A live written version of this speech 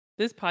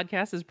This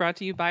podcast is brought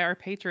to you by our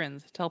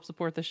patrons. To help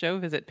support the show,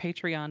 visit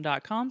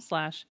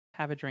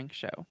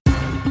patreon.com/haveadrinkshow.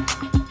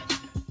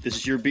 This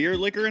is your beer,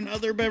 liquor, and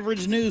other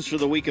beverage news for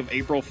the week of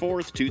April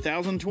 4th,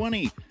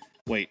 2020.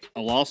 Wait,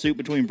 a lawsuit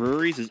between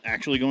breweries is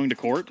actually going to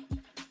court?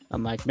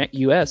 Unlike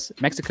U.S.,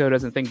 Mexico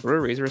doesn't think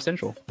breweries are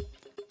essential.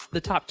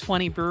 The top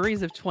 20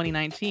 breweries of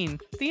 2019.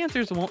 The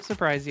answers won't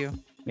surprise you.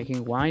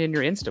 Making wine in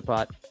your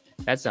Instapot.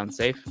 That sounds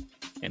safe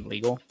and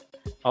legal.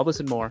 All this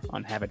and more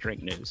on Have a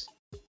Drink News.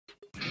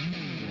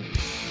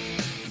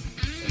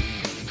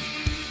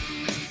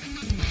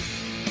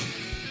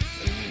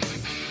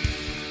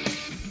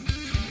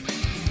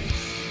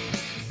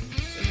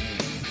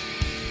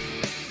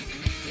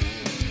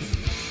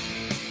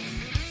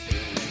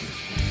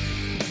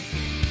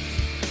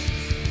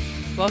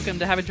 Welcome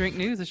to Have a Drink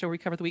News, the show where we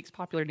cover the week's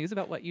popular news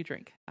about what you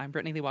drink. I'm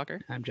Brittany Lee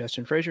Walker. I'm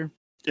Justin Frazier.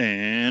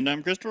 And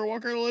I'm Christopher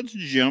Walker. Let's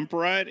jump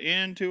right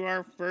into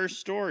our first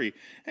story.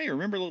 Hey,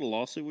 remember a little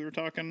lawsuit we were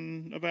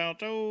talking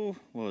about? Oh,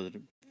 what was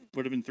it?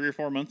 Would have been 3 or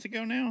 4 months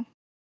ago now?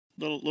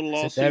 Little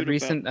lawsuit. Is it that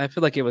recent? I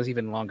feel like it was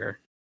even longer.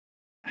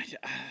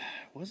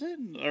 Was it?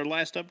 Our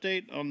last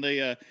update on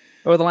the...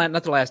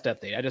 not the last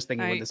update. I just think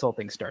when this whole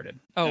thing started.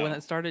 When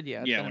it started?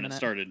 Yeah. Yeah, when it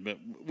started. But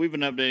we've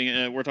been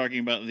updating. We're talking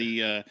about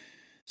the...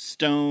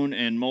 Stone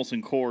and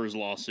Molson Coors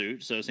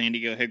lawsuit. So San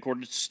Diego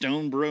headquartered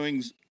Stone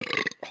Brewing's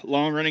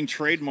long-running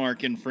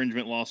trademark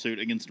infringement lawsuit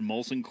against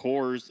Molson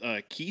Coors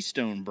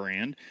Keystone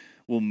brand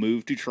will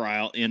move to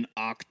trial in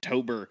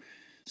October.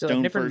 So I've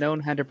never known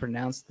how to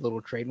pronounce the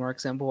little trademark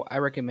symbol. I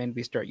recommend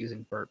we start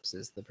using burps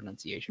as the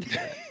pronunciation for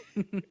that.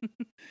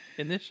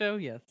 In this show,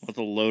 yes. Let's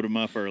load them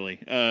up early.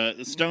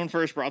 Stone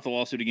first brought the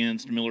lawsuit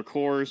against Miller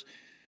Coors,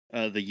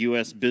 the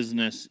U.S.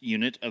 business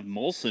unit of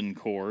Molson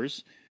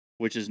Coors,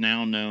 which is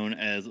now known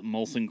as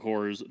Molson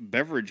Coors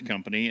Beverage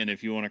Company. And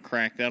if you want to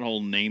crack that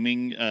whole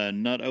naming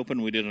nut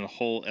open, we did a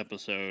whole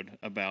episode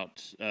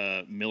about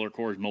Miller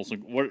Coors,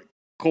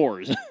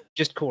 Coors.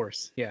 Just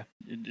Coors, yeah.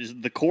 It is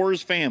the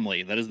Coors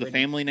family. That is the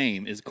family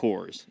name, is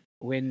Coors.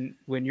 When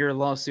your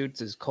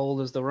lawsuit's as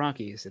cold as the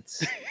Rockies,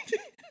 it's...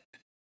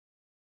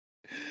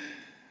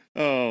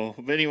 Oh,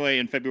 but anyway,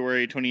 in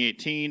February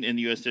 2018, in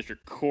the U.S.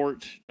 District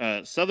Court,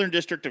 Southern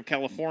District of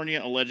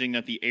California, alleging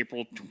that the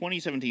April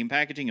 2017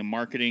 packaging and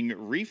marketing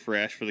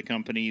refresh for the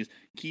company's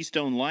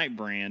Keystone Light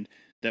brand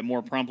that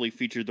more promptly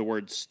featured the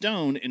word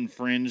Stone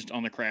infringed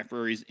on the craft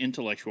brewery's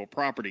intellectual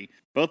property.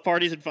 Both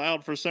parties had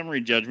filed for summary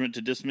judgment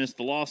to dismiss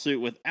the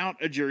lawsuit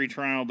without a jury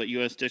trial, but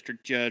U.S.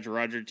 District Judge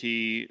Roger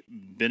T.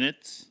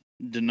 Bennett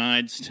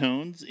denied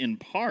Stone's in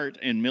part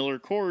and Miller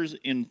Coors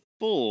in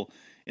full.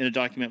 In a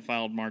document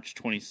filed March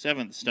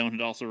 27th, Stone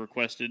had also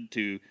requested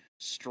to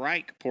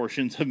strike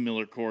portions of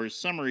Miller Coors'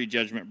 summary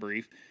judgment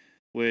brief,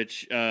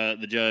 which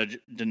the judge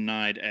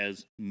denied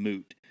as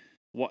moot.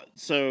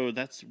 So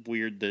that's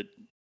weird that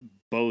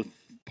both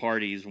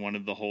parties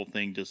wanted the whole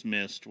thing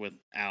dismissed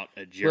without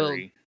a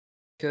jury.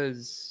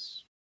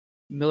 Because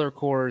Miller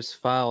Coors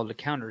filed a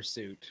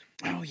countersuit.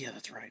 Oh, yeah,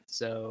 that's right.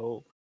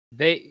 So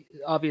they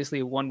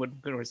obviously one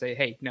would say,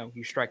 "Hey, no,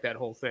 you strike that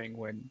whole thing."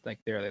 When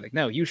they're like,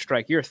 "No, you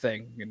strike your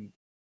thing," and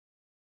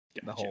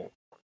the whole.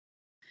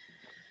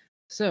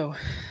 So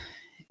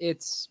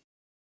it's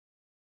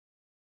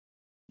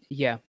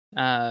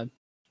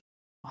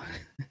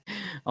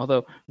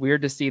although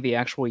weird to see the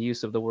actual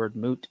use of the word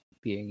moot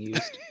being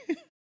used.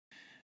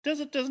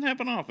 Doesn't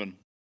happen often.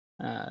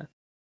 But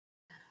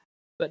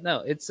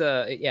no, it's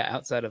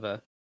outside of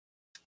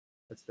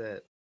what's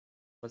the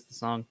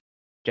song?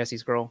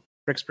 Jesse's Girl,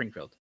 Rick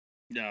Springfield.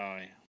 Oh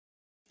yeah.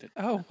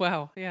 Oh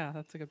wow, yeah,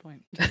 that's a good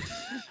point.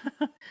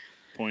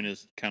 Point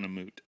is kind of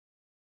moot.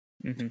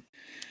 Mm-hmm.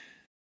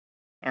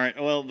 All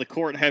right. Well, the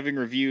court, having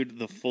reviewed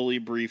the fully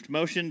briefed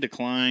motion,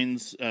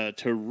 declines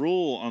to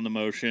rule on the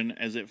motion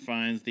as it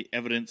finds the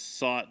evidence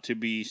sought to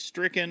be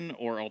stricken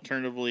or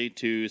alternatively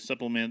to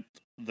supplement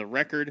the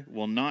record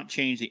will not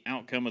change the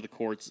outcome of the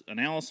court's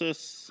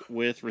analysis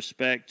with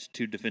respect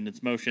to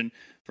defendant's motion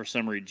for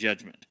summary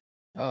judgment.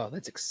 Oh,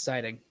 that's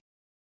exciting.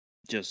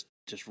 Just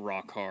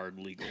rock hard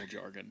legal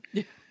jargon.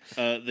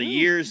 The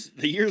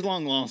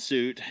years-long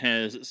lawsuit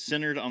has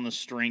centered on the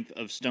strength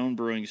of Stone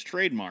Brewing's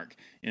trademark.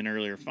 In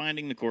earlier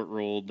finding, the court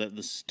ruled that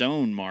the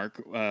Stone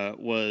mark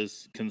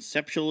was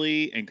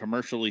conceptually and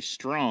commercially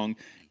strong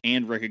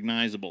and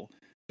recognizable,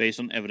 based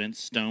on evidence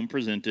Stone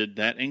presented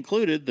that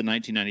included the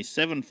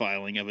 1997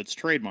 filing of its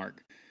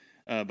trademark.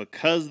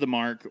 Because the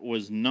mark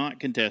was not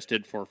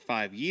contested for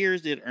 5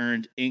 years, it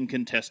earned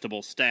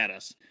incontestable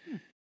status.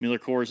 Miller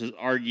Coors has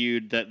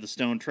argued that the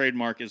Stone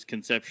trademark is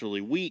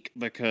conceptually weak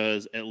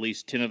because at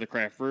least 10 of the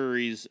craft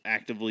breweries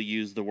actively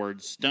use the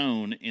word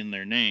Stone in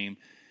their name.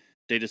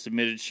 Data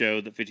submitted show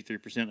that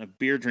 53% of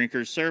beer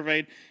drinkers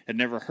surveyed had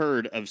never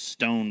heard of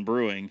Stone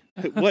Brewing.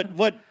 What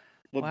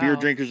Wow. beer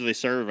drinkers are they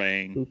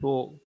surveying?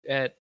 People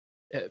at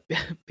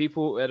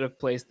a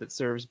place that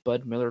serves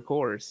Bud Miller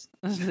Coors.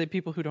 The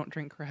people who don't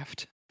drink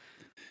craft.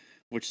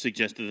 Which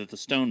suggested that the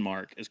Stone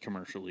mark is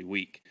commercially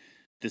weak.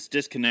 This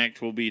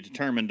disconnect will be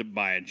determined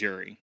by a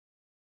jury.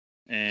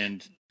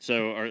 And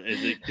so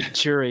is it...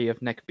 Jury of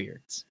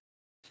neckbeards.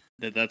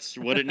 That's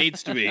what it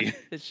needs to be.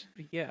 It should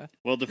be, yeah.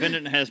 Well,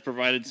 defendant has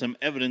provided some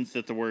evidence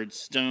that the word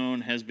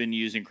Stone has been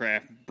used in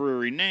craft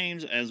brewery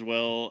names, as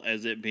well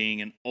as it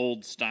being an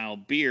old-style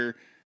beer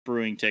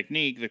brewing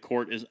technique. The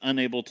court is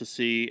unable to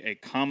see a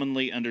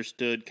commonly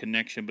understood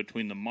connection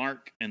between the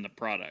mark and the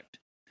product.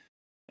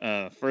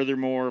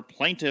 Furthermore,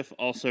 plaintiff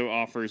also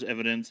offers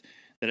evidence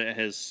that it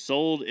has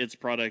sold its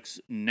products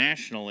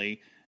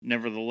nationally.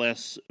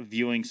 Nevertheless,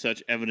 viewing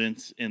such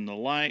evidence in the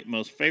light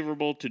most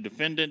favorable to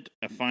defendant,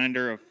 a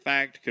finder of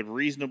fact could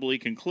reasonably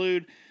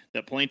conclude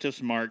that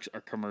plaintiff's marks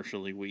are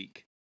commercially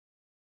weak.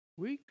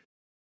 Weak.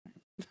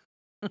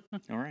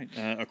 All right.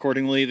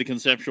 Accordingly, the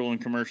conceptual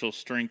and commercial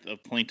strength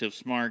of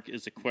plaintiff's mark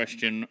is a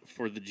question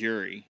for the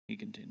jury, he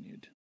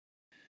continued.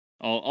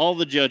 All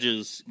the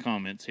judges'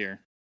 comments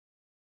here.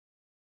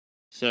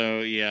 So,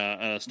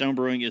 yeah, Stone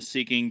Brewing is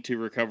seeking to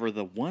recover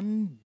the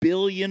 $1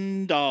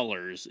 billion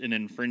in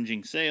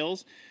infringing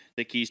sales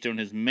that Keystone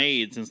has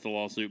made since the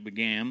lawsuit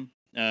began.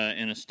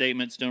 In a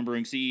statement, Stone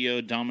Brewing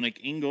CEO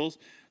Dominic Ingalls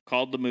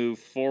called the move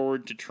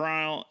forward to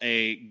trial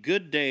a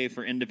good day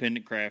for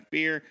independent craft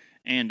beer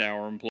and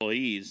our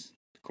employees.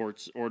 The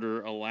court's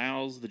order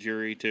allows the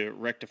jury to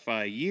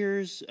rectify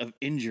years of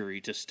injury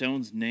to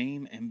Stone's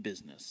name and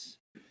business.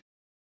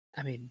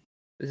 I mean,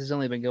 this has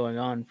only been going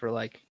on for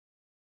like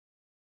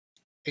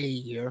a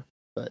year,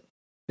 but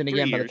then 3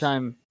 again, by the years.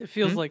 time It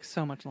feels like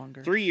so much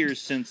longer. 3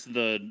 years since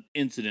the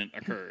incident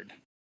occurred.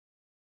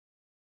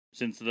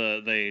 Since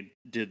they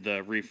did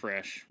the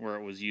refresh where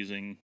it was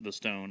using the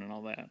stone and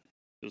all that.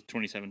 It was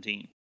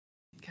 2017.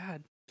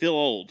 God. Feel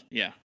old,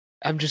 yeah.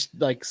 I'm just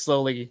like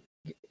slowly.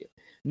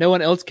 No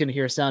one else can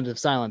hear Sounds of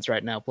Silence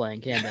right now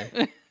playing, can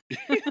they?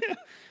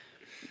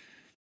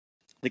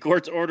 The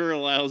court's order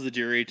allows the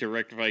jury to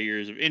rectify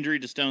years of injury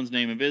to Stone's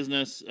name and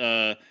business.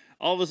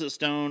 All of us at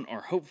Stone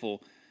are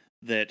hopeful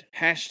that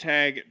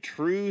hashtag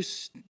True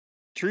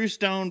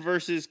Stone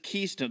versus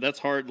Keystone. That's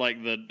hard,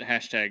 like the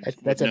hashtag.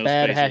 That's with a no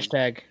bad spaces.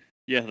 hashtag.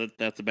 Yeah,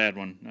 that's a bad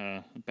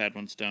one. Bad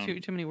one, Stone.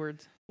 Too many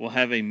words. Will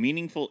have a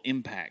meaningful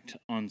impact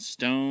on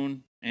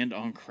Stone and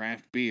on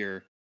craft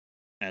beer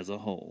as a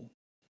whole.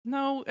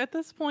 No, at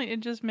this point, it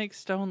just makes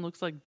Stone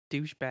looks like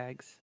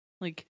douchebags.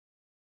 Like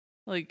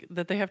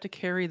that they have to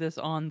carry this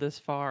on this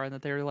far, and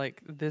that they're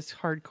like this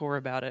hardcore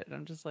about it. And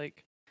I'm just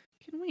like,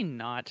 can we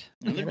not?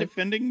 And they're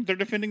defending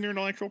their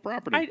intellectual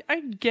property. I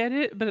get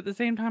it, but at the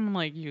same time, I'm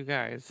like, you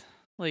guys,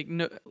 like,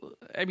 no,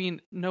 I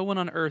mean, no one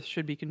on Earth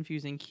should be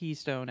confusing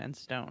Keystone and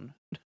Stone.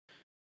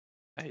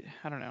 I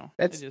don't know.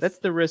 That's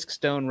the risk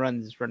Stone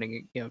runs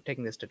running,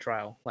 taking this to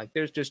trial. Like,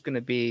 there's just going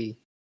to be,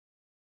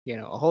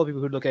 a whole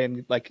people who look at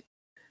it like,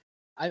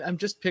 I'm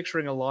just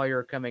picturing a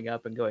lawyer coming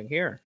up and going,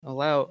 here,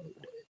 allow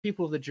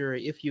people of the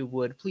jury, if you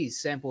would, please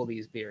sample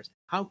these beers.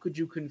 How could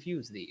you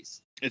confuse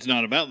these? It's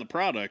not about the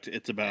product.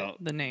 It's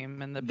about the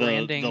name and the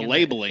branding, the and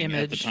labeling the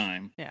at image. the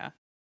time. Yeah,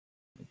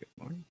 Good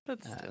morning.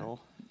 but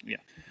still, Yeah.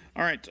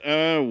 All right.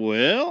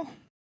 Well,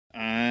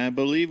 I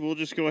believe we'll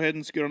just go ahead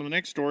and scoot on to the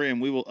next story,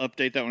 and we will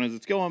update that one as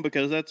it's going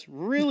because that's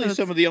really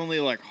some of the only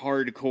like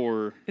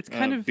hardcore it's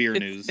kind of beer it's,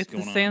 news It's the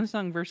going on.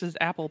 Samsung versus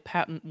Apple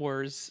patent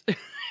wars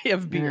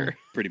of beer.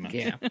 Pretty much.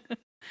 Yeah.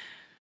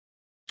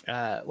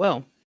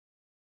 Well,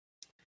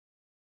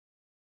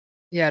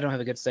 yeah, I don't have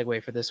a good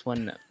segue for this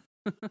one.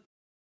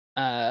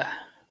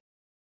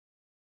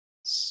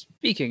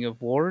 Speaking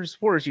of wars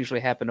usually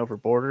happen over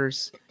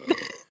borders,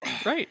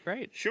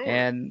 Right. Sure.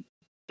 and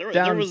there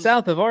down was,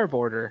 south of our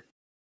border,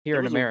 here there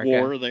in was America,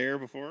 a war there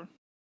before.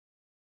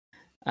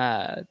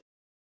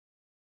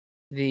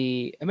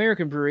 The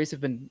American breweries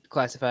have been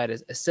classified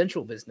as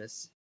essential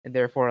business and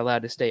therefore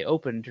allowed to stay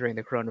open during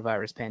the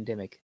coronavirus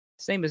pandemic.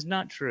 Same is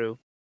not true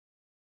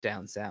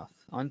down south.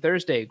 On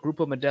Thursday,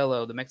 Grupo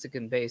Modelo, the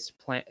Mexican-based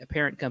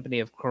parent company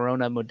of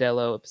Corona,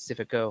 Modelo,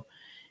 Pacifico,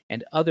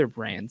 and other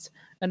brands,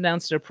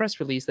 announced in a press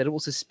release that it will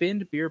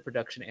suspend beer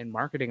production and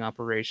marketing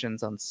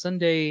operations on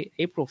Sunday,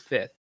 April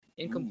 5th,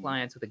 in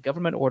compliance with a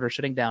government order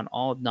shutting down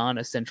all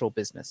non-essential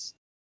business.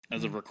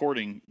 As of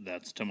recording,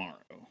 that's tomorrow.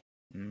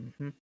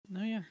 Mm-hmm.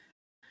 Oh yeah.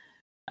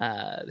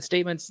 The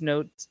statement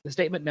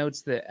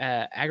notes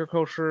that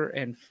agriculture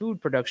and food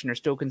production are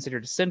still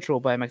considered essential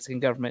by Mexican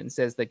government and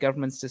says that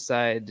governments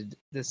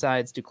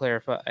decides to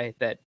clarify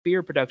that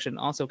beer production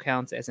also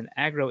counts as an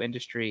agro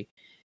industry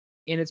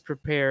and it's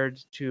prepared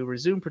to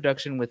resume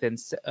production with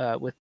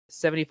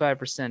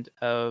 75%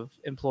 of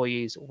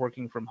employees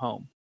working from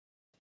home.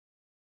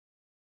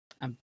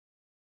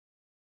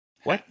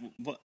 What?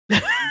 What?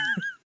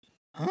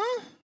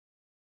 Huh?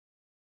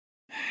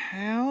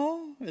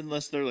 How?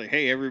 Unless they're like,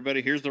 hey,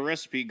 everybody, here's the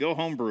recipe. Go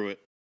homebrew it.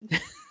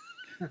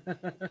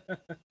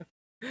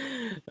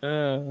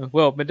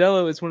 Well,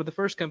 Modelo is one of the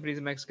first companies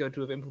in Mexico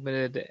to have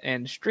implemented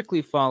and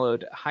strictly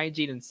followed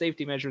hygiene and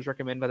safety measures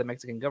recommended by the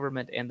Mexican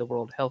government and the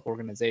World Health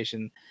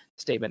Organization.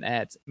 The statement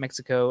adds,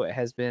 Mexico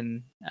has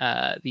been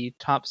the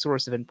top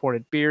source of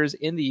imported beers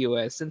in the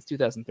U.S. since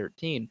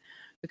 2013.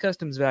 The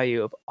customs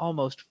value of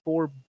almost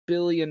 $4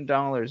 billion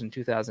in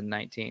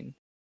 2019.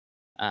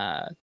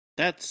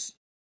 That's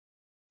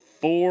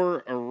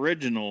 4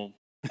 original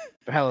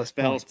Ballast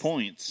Ballast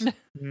points. points.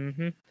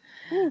 Mm-hmm.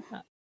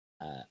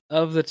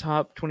 Of the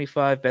top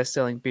 25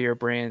 best-selling beer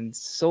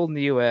brands sold in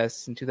the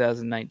U.S. in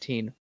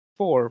 2019,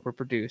 4 were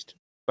produced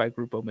by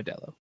Grupo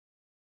Modelo.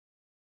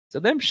 So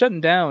them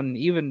shutting down,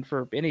 even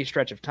for any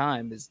stretch of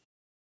time, is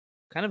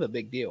kind of a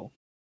big deal.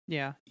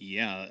 Yeah.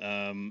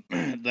 Yeah.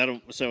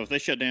 So if they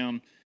shut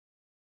down,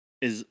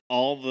 is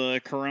all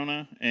the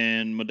Corona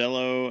and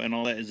Modelo and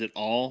all that? Is it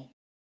all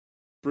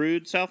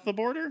brewed south of the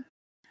border?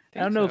 I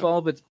don't know if all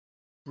of it's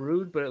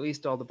brewed, but at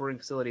least all the brewing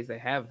facilities they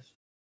have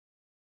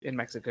in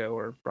Mexico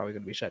are probably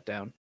going to be shut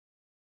down.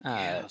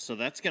 Yeah, so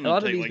that's A gonna lot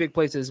of take these big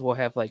places will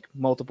have like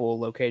multiple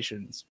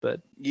locations,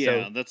 but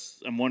yeah,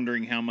 so, I'm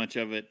wondering how much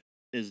of it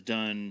is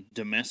done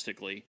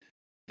domestically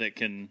that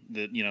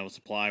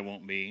supply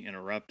won't be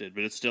interrupted,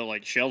 but it's still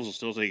like shelves will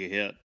still take a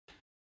hit.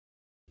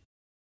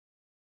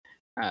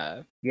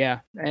 yeah,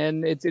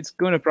 and it's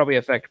going to probably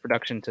affect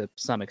production to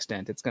some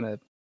extent. It's going to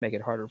make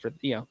it harder for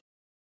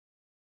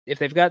if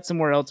they've got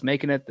somewhere else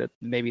making it, that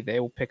maybe they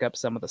will pick up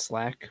some of the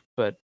slack.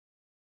 But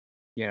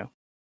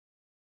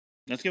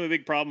That's gonna be a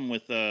big problem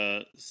with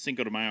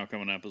Cinco de Mayo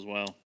coming up as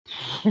well.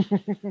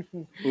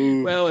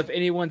 well, if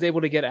anyone's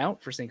able to get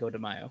out for Cinco de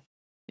Mayo,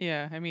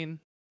 Yeah, I mean,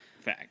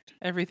 fact.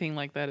 everything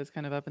like that is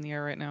kind of up in the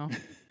air right now.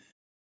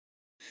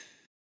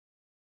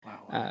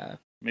 Wow.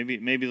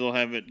 Maybe they'll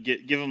have it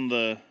give them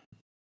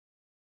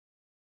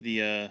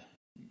the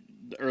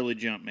early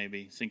jump,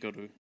 maybe Cinco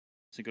de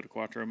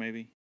Cuatro,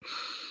 maybe.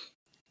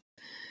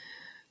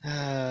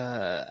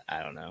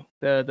 I don't know.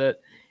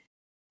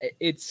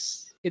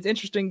 It's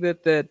interesting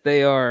that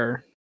they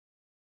are.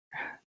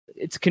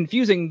 It's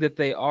confusing that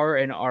they are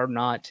and are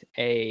not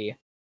a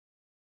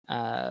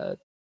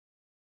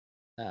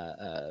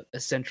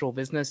essential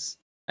business,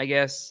 I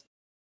guess.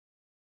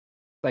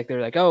 Like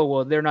they're like, oh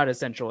well, they're not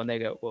essential, and they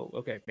go, well,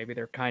 okay, maybe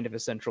they're kind of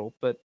essential,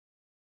 but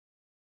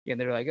yeah,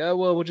 they're like, oh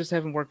well, we'll just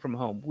have them work from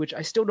home, which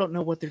I still don't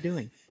know what they're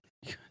doing.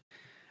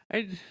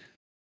 I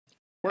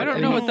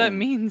don't know what that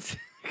means.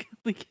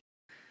 Like,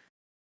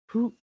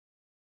 who?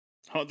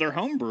 Oh, they're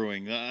home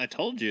brewing. I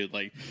told you,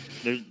 like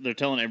they're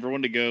telling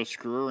everyone to go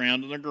screw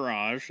around in their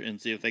garage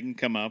and see if they can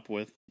come up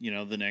with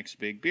the next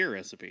big beer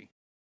recipe.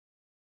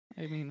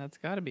 I mean, that's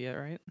got to be it,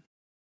 right?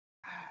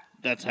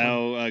 That's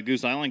how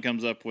Goose Island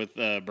comes up with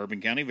Bourbon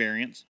County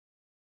variants.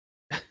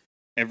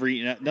 Every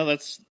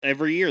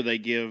year they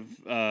give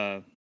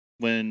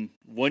when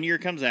one year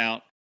comes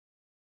out,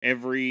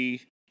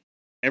 every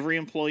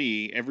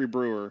employee, every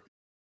brewer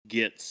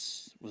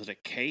gets, was it a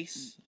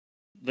case?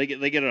 They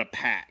get a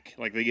pack.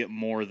 Like they get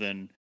more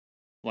than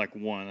like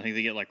one. I think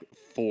they get like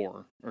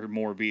 4 or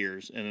more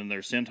beers, and then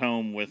they're sent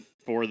home with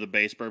 4 of the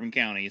base Bourbon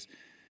counties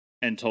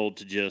and told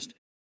to just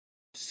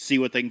see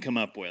what they can come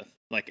up with,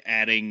 like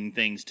adding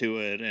things to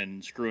it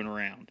and screwing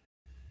around.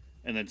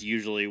 And that's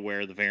usually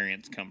where the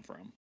variants come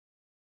from.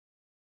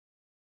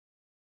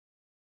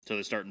 So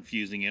they start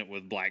infusing it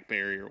with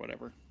blackberry or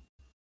whatever.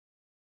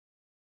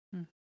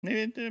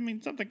 Maybe, I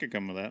mean, something could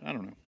come with that. I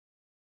don't know.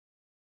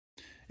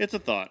 It's a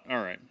thought.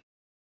 All right.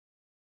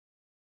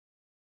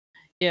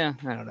 Yeah,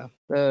 I don't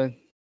know.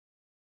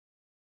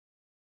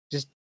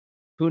 Just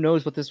who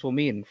knows what this will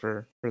mean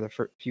for the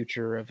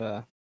future of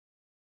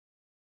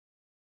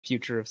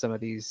some of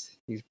these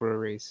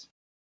breweries.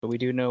 But we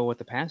do know what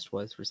the past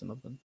was for some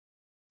of them.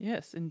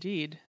 Yes,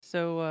 indeed.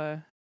 So,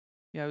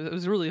 yeah, I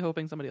was really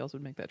hoping somebody else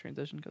would make that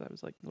transition because I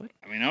was like, what?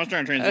 I mean, I was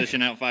trying to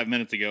transition out 5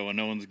 minutes ago and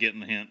no one's getting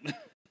the hint.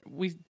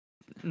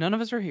 None of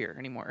us are here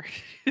anymore.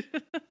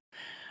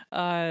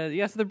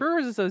 Yeah, so the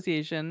Brewers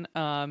Association,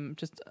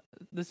 just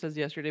this says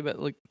yesterday, but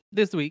like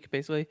this week,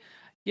 basically,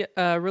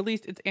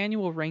 released its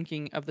annual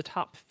ranking of the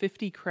top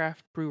 50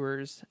 craft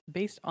brewers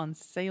based on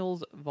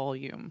sales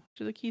volume, which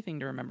is a key thing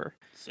to remember.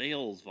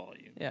 Sales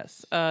volume.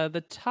 Yes.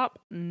 The top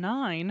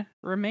 9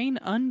 remain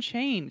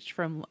unchanged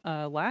from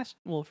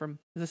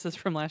this is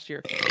from last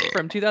year,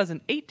 from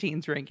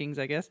 2018's rankings,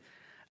 I guess.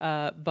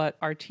 But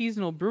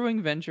Artisanal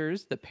Brewing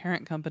Ventures, the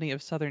parent company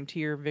of Southern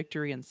Tier,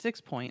 Victory, and Six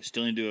Point.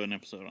 Still need to do an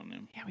episode on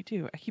them. Yeah, we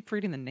do. I keep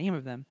forgetting the name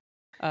of them.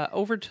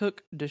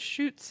 Overtook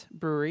Deschutes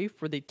Brewery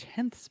for the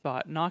 10th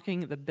spot,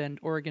 knocking the Bend,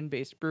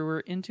 Oregon-based brewer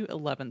into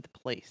 11th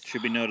place.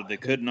 Should be noted, they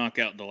could knock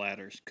out the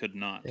ladders. Could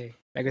not.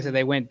 Like I said,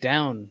 they went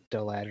down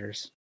the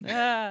ladders.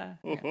 Yeah.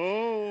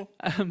 Oh.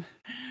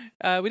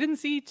 We didn't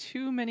see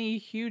too many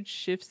huge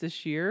shifts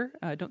this year.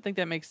 I don't think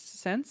that makes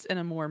sense in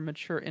a more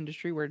mature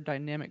industry where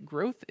dynamic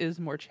growth is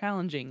more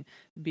challenging.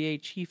 BA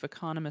chief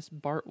economist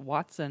Bart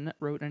Watson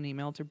wrote an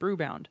email to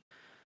Brewbound,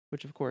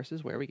 which of course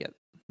is where we get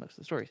most of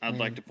the stories. I'd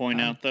like to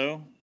point out,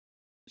 though,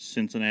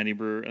 Cincinnati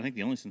Brewery, I think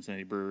the only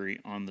Cincinnati brewery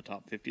on the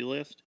top 50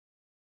 list,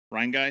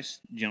 Rheingeist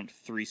jumped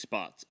 3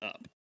 spots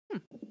up.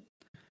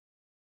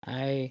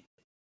 I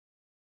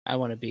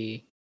want to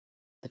be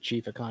the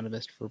chief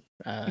economist for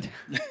the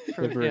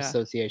Brewers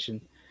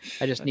Association.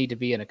 I just need to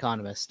be an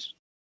economist.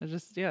 It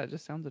just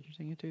sounds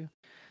interesting too.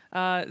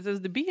 It says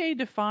the BA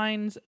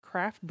defines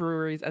craft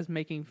breweries as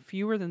making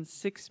fewer than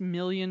 6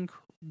 million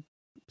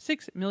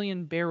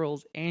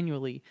barrels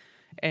annually,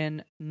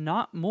 and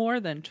not more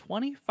than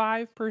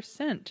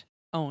 25%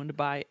 owned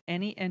by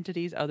any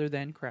entities other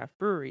than craft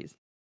breweries,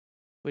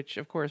 which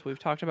of course we've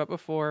talked about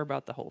before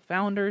about the whole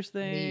founders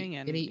thing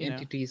and Any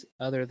entities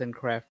other than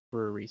craft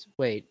breweries.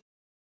 Wait.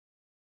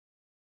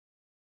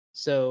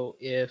 So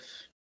if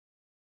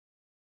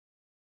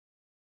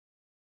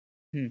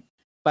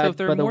By, So if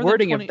there are by the more than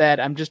wording 20 of that,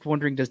 I'm just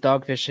wondering, does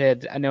Dogfish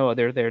Head? I know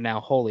they're now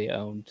wholly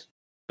owned,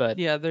 but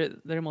Yeah, they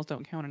almost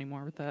don't count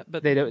anymore with that.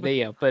 But they don't.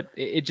 but But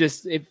it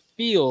just it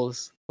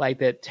feels like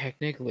that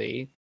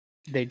technically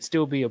they'd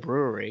still be a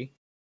brewery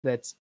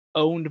that's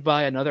owned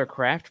by another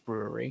craft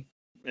brewery.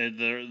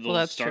 They'll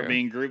that's start true.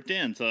 being grouped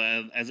in. So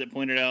as it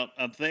pointed out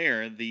up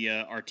there, the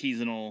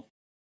artisanal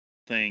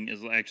thing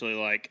is actually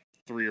like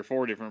 3 or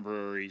 4 different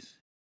breweries.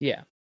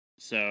 Yeah.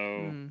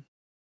 So,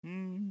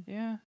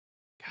 yeah,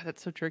 God,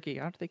 that's so tricky.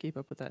 How do they keep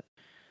up with that?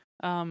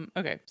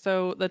 Okay,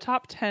 so the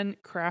top 10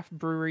 craft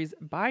breweries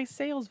by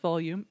sales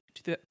volume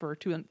for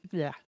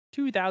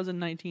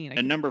 2019.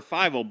 And number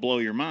 5 will blow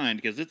your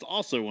mind because it's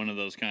also one of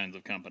those kinds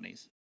of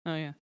companies. Oh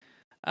yeah.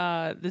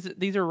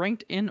 These are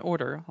ranked in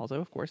order,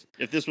 also, of course.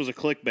 If this was a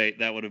clickbait,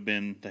 that would have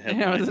been the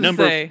Yeah, I was headline. gonna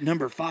say.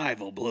 Number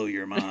 5 will blow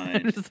your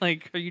mind. Just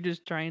like, are you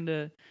just trying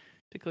to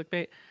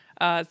clickbait?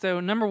 So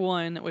number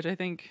 1, which I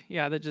think,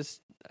 yeah, they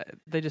just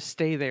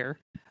stay there,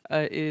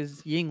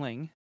 is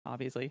Yingling,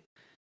 obviously.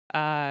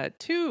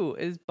 2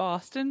 is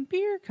Boston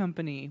Beer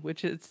Company,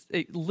 which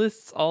it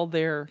lists all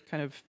their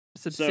kind of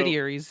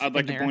subsidiaries. So, I'd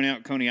like to there. point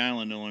out Coney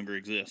Island no longer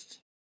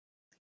exists.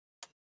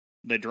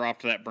 They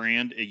dropped that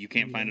brand. You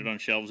can't find it on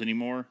shelves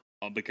anymore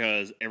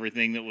because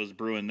everything that was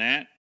brewing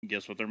that,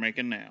 guess what they're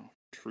making now?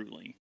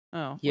 Truly.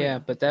 Oh. Yeah,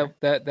 wait, but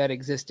that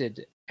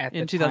existed at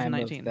in the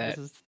 2019. time of that.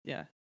 This is,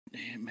 yeah.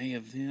 It may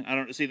have. I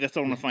don't see. That's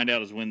what I want to find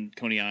out is when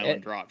Coney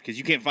Island dropped because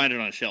you can't find it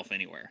on a shelf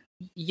anywhere.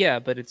 Yeah,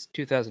 but it's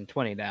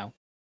 2020 now,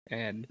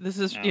 and this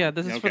is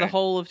for the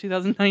whole of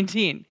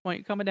 2019. Why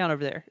you coming down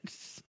over there?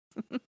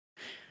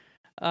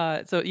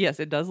 So yes,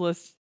 it does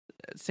list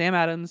Sam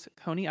Adams,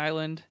 Coney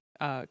Island,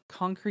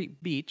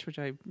 Concrete Beach,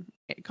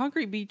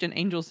 Concrete Beach and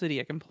Angel City.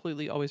 I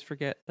completely always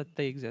forget that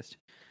they exist.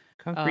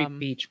 Concrete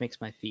Beach makes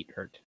my feet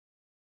hurt.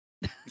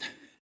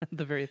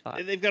 The very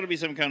thought. They've got to be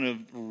some kind of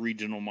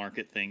regional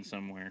market thing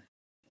somewhere.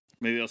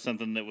 Maybe it was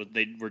something that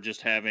they were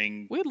just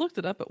having. We had looked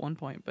it up at one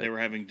point, but they were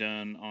having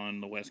done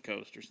on the West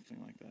Coast or something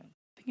like that.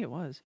 I think it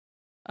was.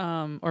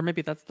 Or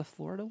maybe that's the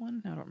Florida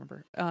one. I don't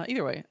remember.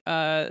 Either way,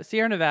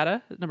 Sierra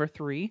Nevada, number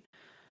 3.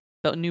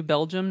 New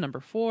Belgium,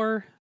 number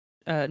 4.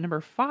 Number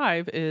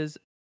 5 is,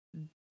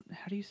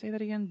 how do you say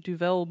that again?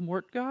 Duvel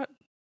Mortgat?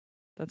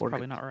 That's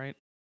probably not right.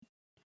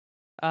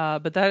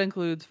 But that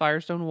includes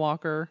Firestone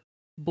Walker,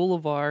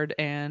 Boulevard,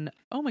 and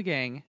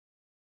Omegang.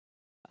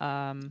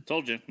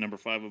 Told you, number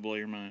 5 will blow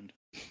your mind.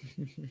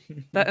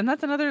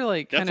 That's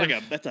another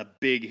that's a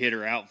big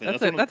hitter outfit.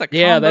 That's a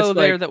combo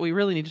there that we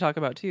really need to talk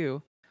about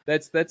too.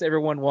 That's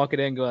everyone walking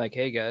in going like,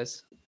 "Hey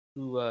guys,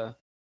 who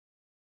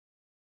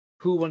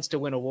wants to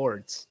win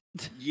awards?"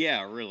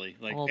 Yeah, really.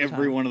 Like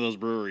every one of those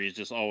breweries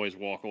just always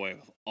walk away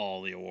with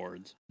all the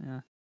awards.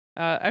 Yeah.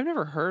 I've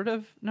never heard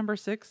of number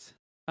 6.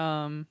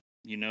 You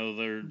know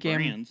their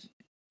brands.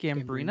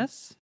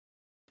 Gambrinus?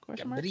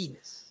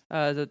 Gambrinus.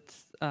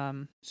 That's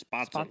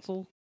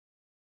Spotzel,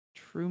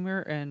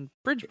 Trumer, and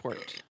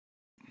Bridgeport.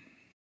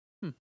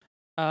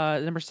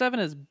 Number 7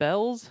 is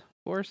Bell's,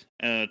 of course.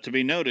 To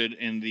be noted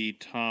in the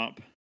top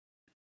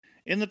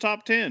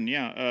 10,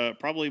 yeah,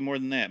 probably more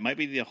than that. Might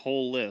be the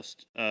whole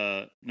list.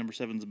 Number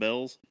 7's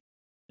Bell's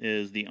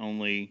is the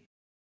only.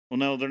 Well,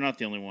 no, they're not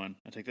the only one.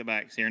 I take that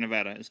back. Sierra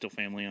Nevada is still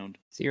family owned.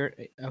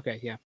 Okay,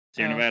 yeah.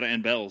 Sierra Nevada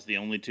and Bell's, the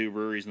only 2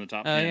 breweries in the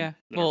top 10. Yeah.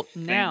 Well,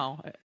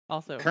 now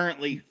also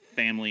currently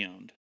family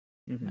owned.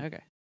 Mm-hmm.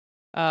 Okay.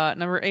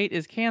 Number 8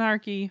 is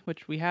Canarchy,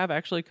 which we have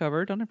actually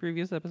covered on a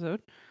previous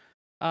episode.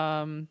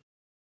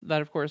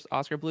 That of course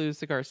Oscar Blues,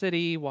 Cigar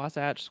City,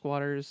 Wasatch,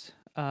 Squatters,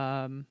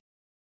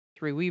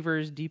 Three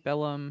Weavers, Deep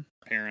Ellum,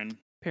 Perrin.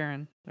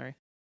 Sorry.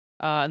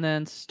 And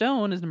then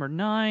Stone is number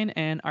 9,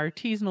 and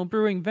Artisanal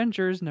Brewing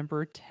Ventures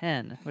number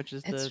 10, which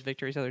is the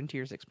Victory Southern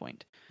Tier 6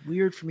 point.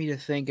 Weird for me to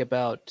think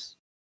about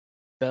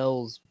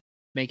Bell's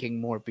making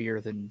more beer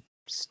than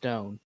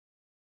Stone.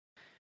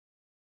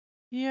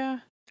 Yeah.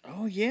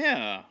 Oh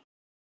yeah.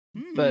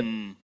 But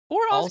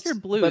or Oscar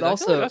Blues. But I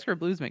also, feel like Oscar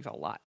Blues makes a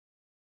lot.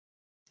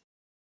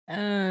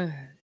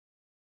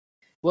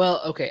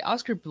 Well, okay,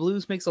 Oscar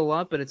Blues makes a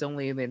lot, but it's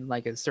only in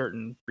like a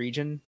certain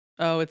region.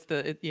 Oh, it's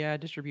the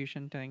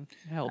distribution thing.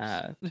 It helps.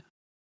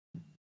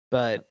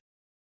 But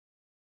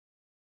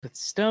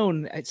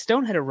Stone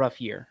had a rough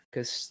year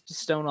because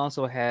Stone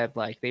also had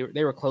like they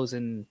were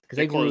closing because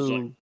they closed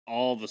grew like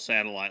all the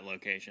satellite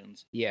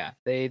locations. Yeah,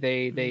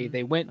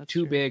 they went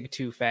too big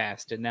too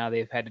fast, and now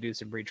they've had to do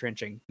some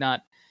retrenching.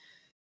 Not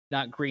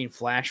Green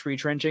Flash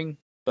retrenching,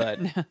 but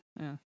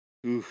yeah.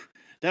 Oof.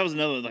 That was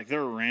another, like,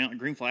 they're around.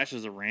 Green Flash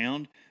is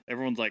around.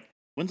 Everyone's like,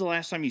 when's the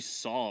last time you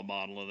saw a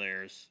bottle of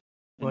theirs?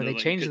 And well, they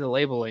changed the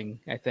labeling,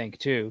 I think,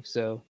 too.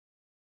 So,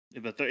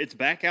 but it's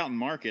back out in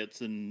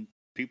markets, and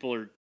people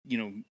are,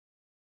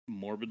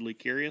 morbidly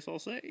curious, I'll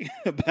say,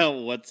 about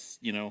what's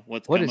come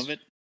of it.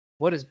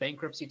 What does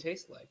bankruptcy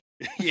taste like?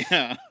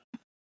 Yeah.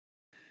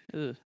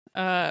 Ugh.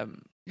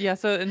 Yeah.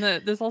 So and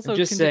this also I'm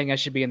just saying I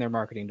should be in their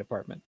marketing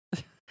department.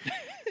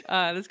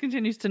 this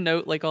continues to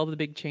note like all the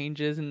big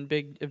changes and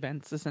big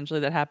events essentially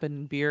that happened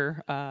in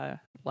beer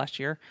last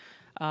year,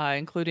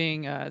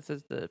 including it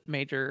says the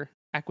major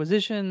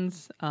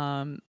acquisitions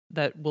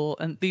that will,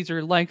 and these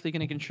are likely going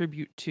to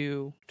contribute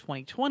to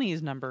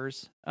 2020's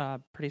numbers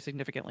pretty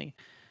significantly.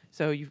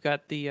 So you've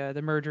got the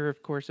merger,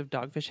 of course, of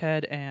Dogfish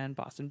Head and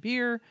Boston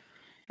Beer.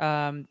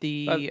 By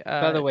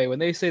the way, when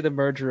they say the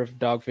merger of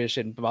Dogfish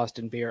and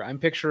Boston Beer, I'm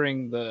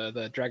picturing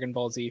the Dragon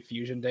Ball Z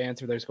fusion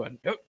dance where they're just going,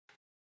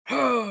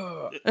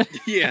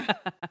 Yeah.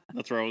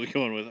 That's where I was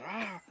going with.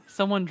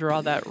 someone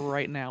draw that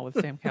right now with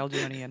Sam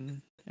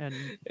Calagione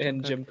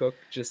and Jim Cook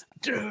just.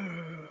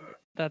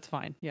 That's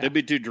fine. Yeah. They'd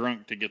be too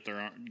drunk to get their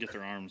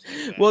arms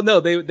like that. Well, no,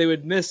 they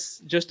would miss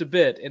just a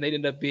bit, and they'd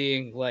end up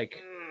being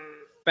like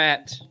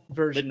fat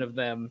version of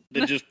them.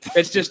 They just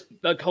It's just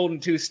like holding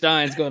two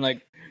steins, going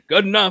like,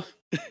 "Good enough."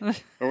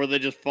 or would they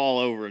just fall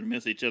over and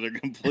miss each other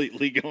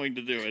completely going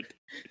to do it?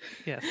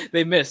 Yes.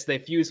 They miss. They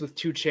fuse with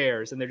two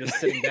chairs, and they're just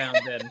sitting down.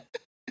 Then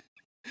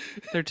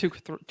They're two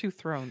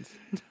thrones.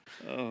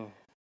 Oh.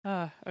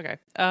 Okay.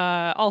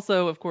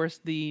 Also, of course,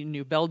 the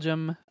New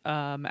Belgium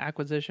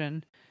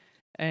acquisition,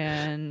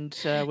 and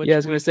which yeah, I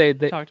was going we to say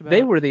talked about.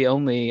 they were the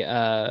only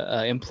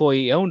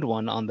employee-owned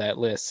one on that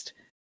list.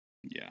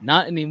 Yeah.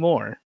 Not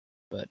anymore.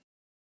 But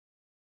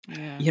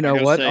Yeah. you know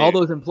gotta what? say- All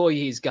those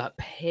employees got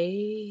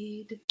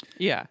paid.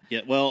 Yeah.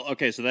 Yeah. Well,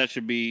 okay, so that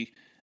should be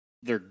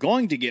they're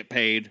going to get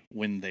paid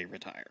when they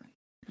retire,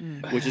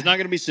 Mm. which is not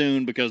going to be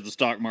soon because the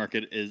stock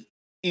market is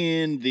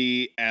in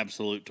the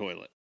absolute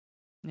toilet.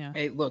 Yeah.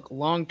 Hey, look,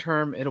 long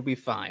term, it'll be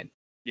fine.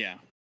 Yeah.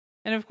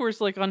 And of course,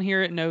 like on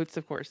here, it notes,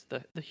 of course,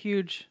 the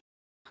huge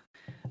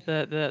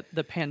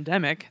the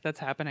pandemic that's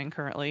happening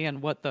currently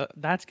and what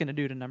that's going to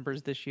do to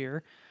numbers this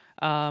year.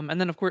 And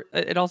then, of course,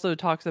 it also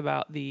talks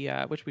about the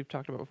which we've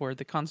talked about before,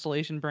 the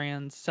Constellation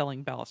brands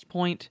selling Ballast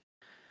Point.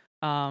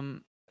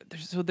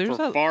 There's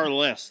For far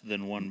less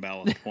than one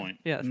ballast point.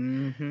 yes,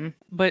 Mm-hmm.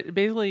 but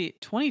basically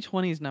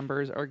 2020's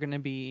numbers are going to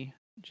be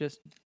just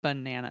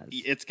bananas.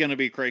 It's going to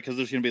be great because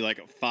there's going to be like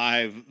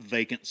 5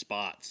 vacant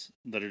spots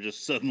that are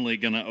just suddenly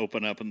going to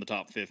open up in the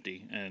top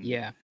 50. And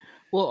Yeah.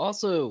 Well,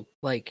 also,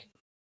 like,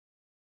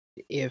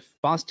 if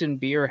Boston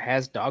Beer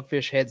has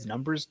Dogfish Head's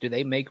numbers, do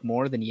they make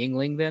more than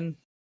Yingling then?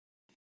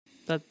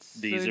 That's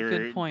these a are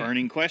good point.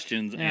 burning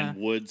questions, Yeah. and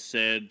would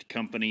said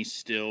companies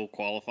still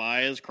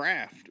qualify as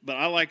craft? But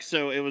I like,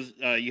 so it was,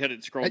 you had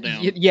it scroll down.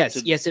 Yes, to-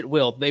 yes, it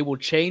will. They will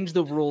change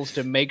the rules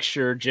to make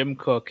sure Jim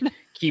Cook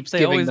keeps They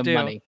giving always them do.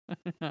 money.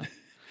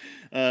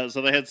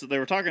 So they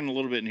were talking a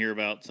little bit in here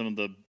about some of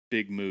the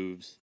big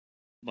moves,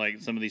 like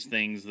some of these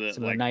things that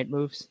Some of like the night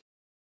moves.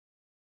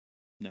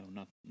 no,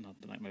 not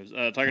the night moves.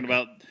 Talking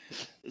about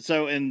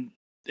so in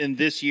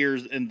this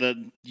year's in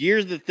the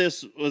years that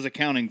this was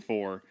accounting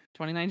for,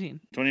 2019.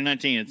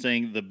 2019, it's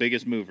saying the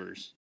biggest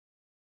movers.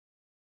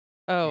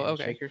 Oh,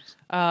 okay.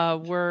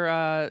 Handshakers.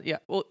 We're yeah,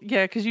 well,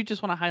 yeah, because you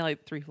just want to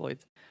highlight Three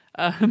Floyds.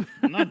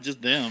 Not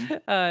just them.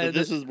 But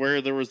this is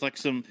where there was like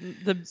some.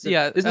 So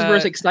yeah. this is where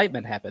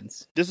excitement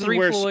happens. This is Three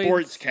where Floyds.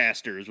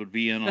 sportscasters would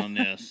be in on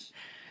this.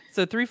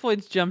 So Three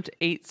Floyds jumped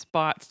 8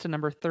 spots to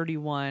number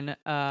 31.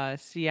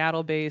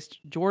 Seattle-based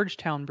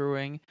Georgetown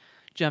Brewing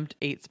jumped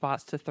 8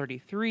 spots to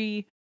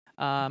 33.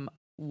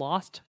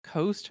 Lost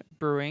Coast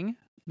Brewing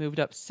moved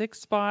up 6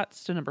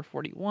 spots to number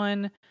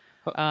 41.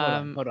 Hold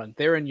on.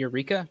 They're in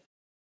Eureka.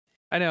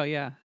 I know,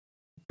 yeah.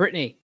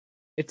 Brittany,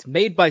 it's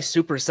made by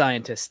super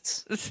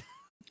scientists.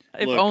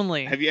 If Look,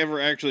 only. Have you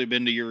ever actually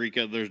been to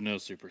Eureka? There's no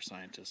super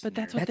scientists. But in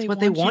that's there. That's they what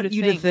they want want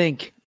you you to to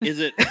think. Is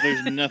it?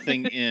 There's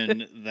nothing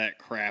in that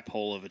crap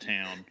hole of a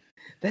town.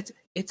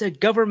 It's a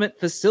government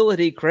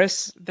facility,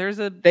 Chris. There's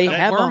a They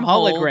have a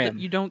wormhole that hologram.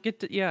 you don't get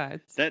to. Yeah,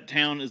 it's. That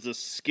town is a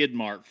skid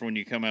mark for when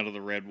you come out of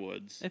the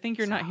redwoods. I think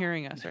you're not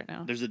hearing us right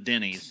now. There's a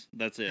Denny's.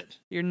 That's it.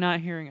 You're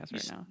not hearing us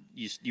right now.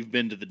 You've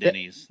been to the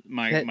Denny's.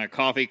 My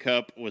coffee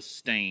cup was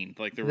stained.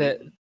 Like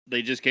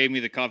they just gave me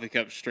the coffee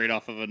cup straight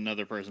off of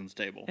another person's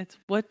table. It's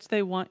what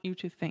they want you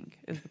to think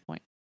is the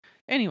point.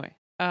 Anyway,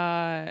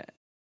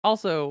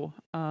 also,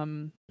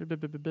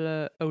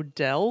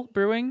 Odell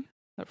Brewing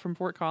from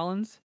Fort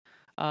Collins.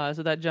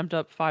 So that jumped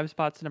up 5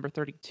 spots to number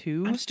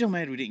 32 I'm still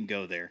mad we didn't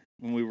go there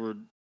when we were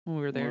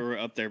there. we were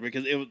up there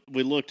because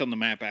we looked on the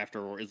map after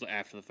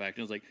the fact. And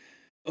it was like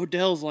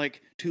Odell's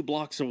like 2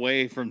 blocks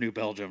away from New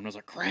Belgium, and I was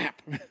like,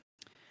 crap.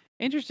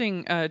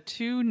 Interesting.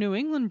 2 New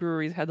England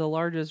breweries had the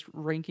largest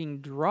ranking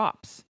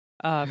drops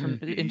in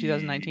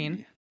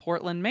 2019.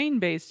 Portland,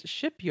 Maine-based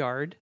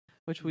Shipyard,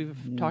 which we've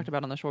talked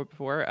about on the show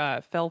before,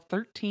 fell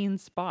 13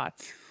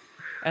 spots,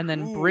 and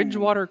then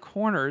Bridgewater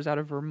Corners out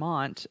of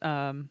Vermont.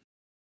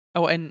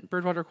 And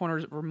Bridgewater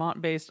Corners,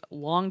 Vermont-based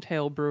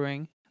Longtail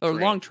Brewing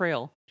Long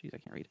Trail. Jeez, I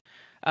can't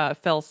read.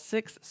 Fell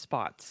 6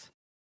 spots.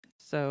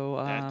 So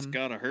That's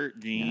gotta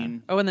hurt, Gene. yeah.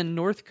 Oh, and then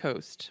North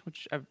Coast,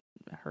 which I've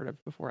heard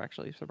of before,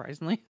 actually,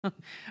 surprisingly,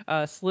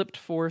 slipped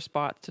 4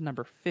 spots to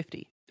number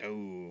 50.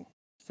 Oh,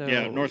 So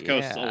Yeah, North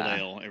Coast's Old yeah.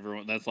 Ale.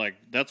 Everyone,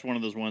 that's one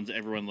of those ones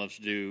everyone loves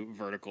to do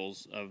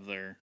verticals of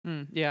their.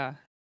 Yeah.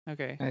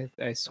 Okay.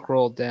 I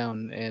scrolled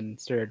down and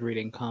started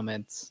reading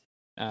comments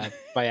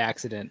by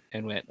accident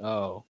and went,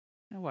 "Oh,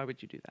 Why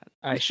would you do that?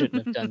 I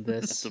shouldn't have done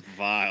That's this." a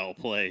vile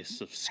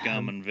place of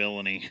scum and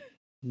villainy.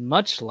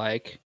 Much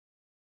like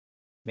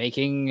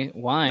making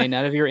wine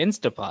out of your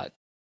Instapot.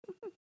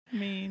 I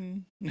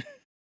mean,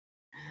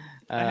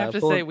 I have to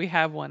Pulling, say we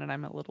have one, and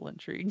I'm a little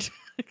intrigued.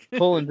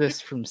 pulling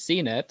this from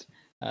CNET,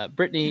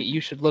 Brittany,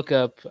 you should look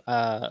up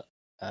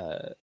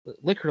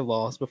liquor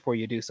laws before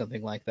you do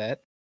something like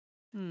that.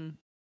 Hmm.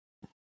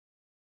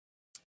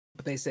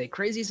 But they say,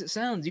 crazy as it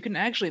sounds, you can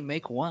actually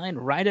make wine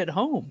right at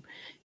home.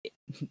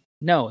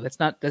 No,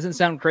 doesn't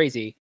sound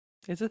crazy.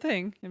 It's a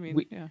thing. I mean,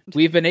 yeah.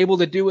 We've been able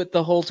to do it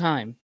the whole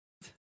time.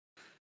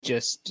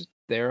 Just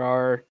there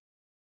are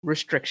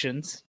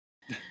restrictions.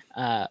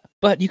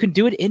 But you can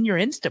do it in your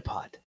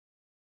Instapot.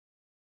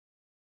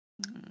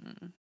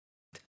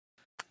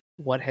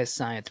 What has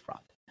science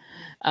brought?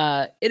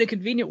 In a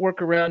convenient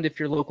workaround if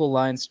your local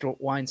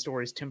wine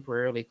store is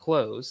temporarily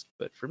closed.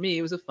 But for me,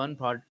 it was a fun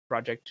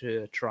project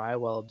to try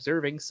while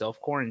observing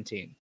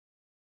self-quarantine.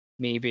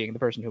 Me being the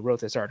person who wrote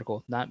this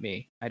article, not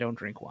me. I don't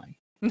drink wine.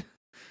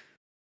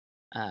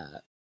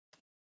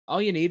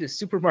 All you need is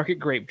supermarket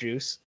grape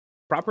juice,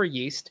 proper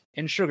yeast,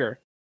 and sugar,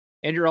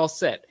 and you're all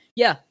set.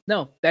 Yeah,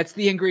 no, that's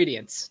the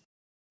ingredients.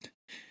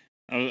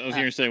 I was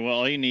going to say, well,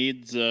 all you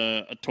need's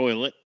a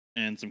toilet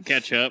and some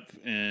ketchup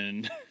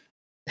and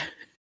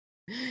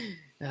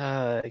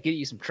get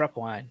you some truck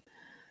wine.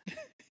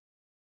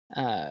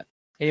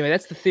 Anyway,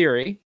 that's the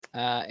theory.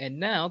 And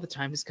now the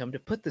time has come to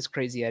put this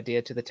crazy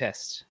idea to the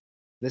test.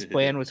 This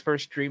plan was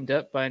first dreamed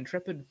up by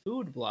intrepid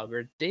food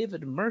blogger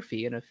David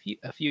Murphy a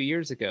few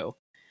years ago.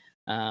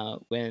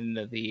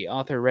 When the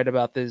author read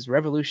about this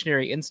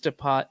revolutionary Instant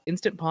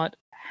Pot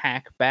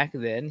hack back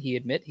then, he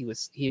admitted he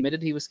was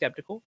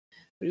skeptical,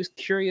 but he was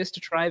curious to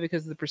try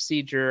because the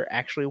procedure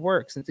actually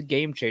works. It's a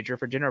game changer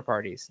for dinner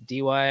parties,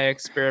 DIY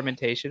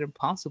experimentation, and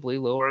possibly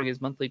lowering his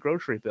monthly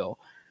grocery bill,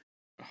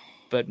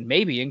 but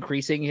maybe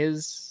increasing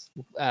his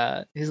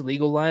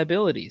legal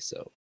liability.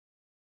 So.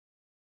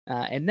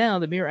 And now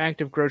the mere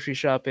act of grocery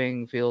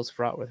shopping feels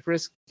fraught with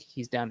risk.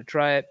 He's down to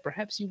try it.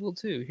 Perhaps you will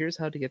too. Here's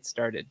how to get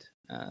started.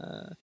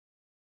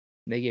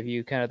 They give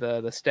you kind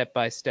of the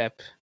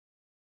step-by-step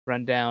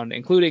rundown,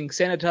 including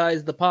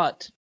sanitize the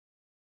pot.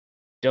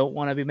 Don't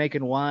want to be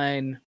making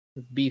wine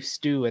with beef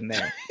stew in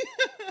there.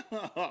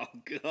 Oh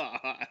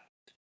God.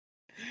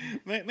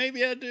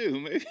 Maybe I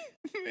do.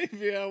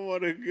 Maybe I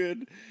want a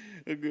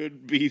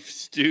good beef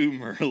stew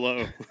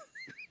Merlot.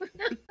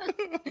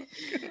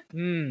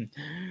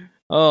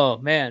 Oh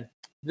man,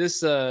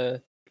 this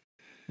pot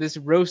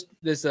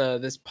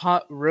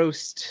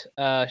roast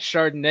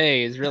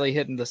Chardonnay is really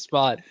hitting the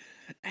spot.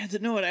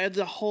 It adds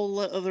a whole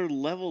other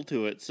level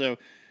to it. So,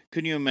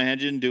 can you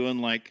imagine doing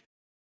like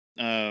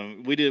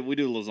we do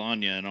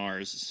lasagna in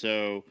ours?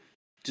 So,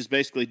 just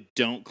basically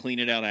don't clean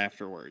it out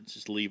afterwards.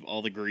 Just leave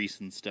all the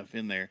grease and stuff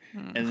in there,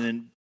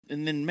 and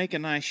then make a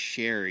nice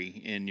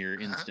sherry in your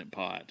Instant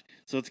Pot.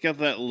 So it's got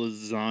that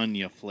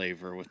lasagna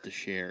flavor with the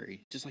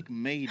sherry, just like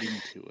made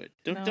into it.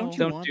 Don't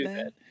you want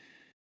that?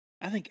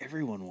 I think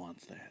everyone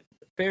wants that.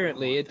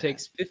 Apparently, it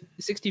takes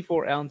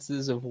 64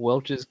 ounces of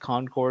Welch's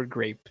Concord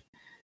grape.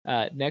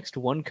 Next,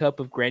 1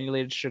 cup of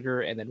granulated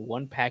sugar, and then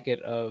 1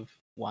 packet of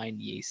wine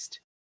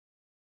yeast.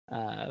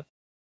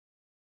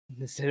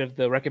 Instead of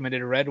the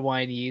recommended red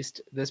wine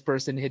yeast, this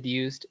person had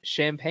used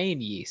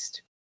champagne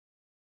yeast.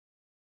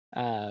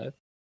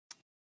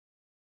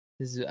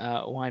 This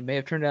wine may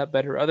have turned out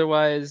better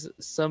otherwise.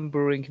 Some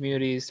brewing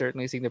communities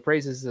certainly sing the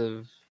praises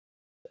of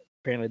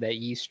apparently that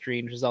yeast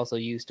strain, which is also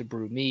used to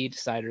brew mead,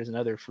 ciders, and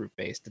other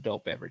fruit-based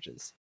adult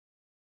beverages.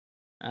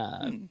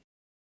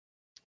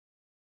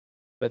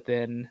 But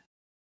then,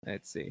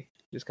 let's see,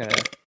 just kind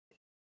of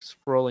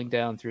scrolling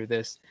down through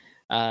this.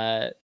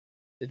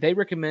 They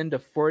recommend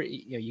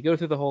you go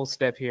through the whole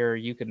step here.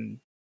 You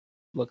can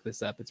look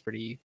this up. It's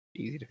pretty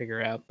easy to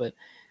figure out, but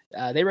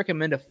they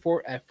recommend a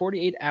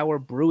 48-hour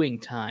brewing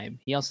time.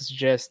 He also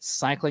suggests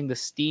cycling the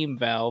steam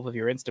valve of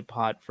your Instant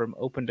Pot from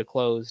open to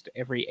closed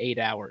every 8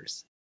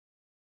 hours.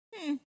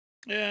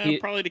 Yeah,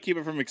 probably to keep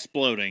it from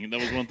exploding. That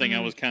was one thing I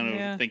was kind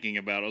of thinking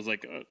about. I was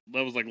like,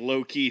 that was like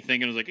low key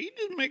thinking. I was like, are you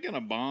just making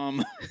a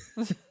bomb?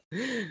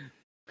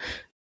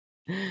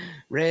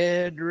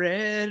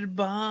 Red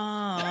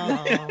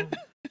bomb.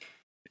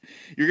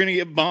 You're gonna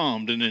get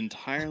bombed in an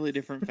entirely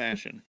different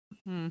fashion.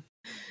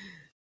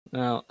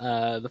 Well,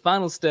 the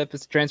final step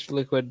is to transfer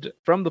liquid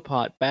from the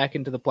pot back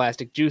into the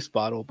plastic juice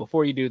bottle.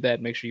 Before you do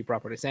that, make sure you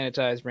properly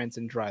sanitize, rinse,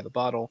 and dry the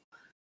bottle.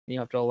 And you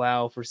have to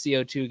allow for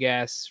CO2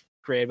 gas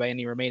created by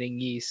any remaining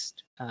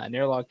yeast. An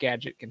airlock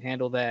gadget can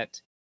handle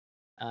that.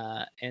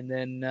 And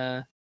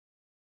then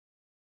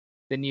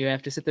you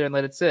have to sit there and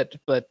let it sit.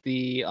 But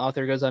the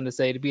author goes on to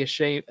say, to be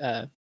ashamed,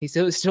 he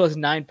still has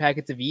 9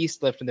 packets of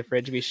yeast left in the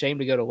fridge. To be ashamed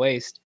to go to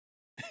waste.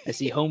 I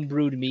see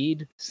home-brewed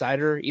mead,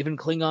 cider, even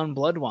Klingon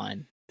blood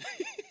wine.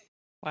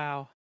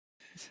 Wow.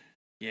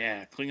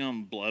 Yeah,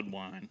 Klingon blood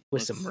wine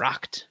with some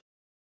rakt.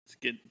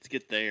 Let's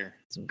get there.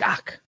 Some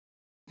gak.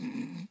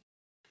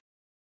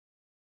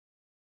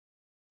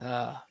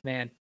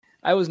 Man,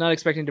 I was not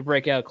expecting to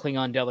break out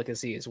Klingon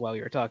delicacies while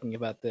we were talking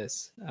about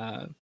this.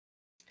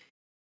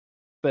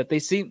 But they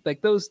seem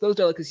like those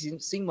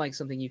delicacies seem like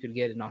something you could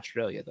get in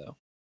Australia, though.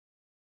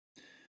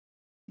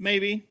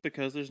 Maybe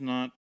because there's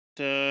not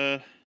a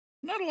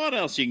lot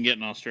else you can get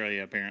in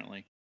Australia.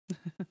 Apparently,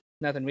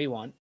 Nothing we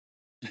want.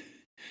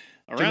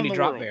 Around Too many the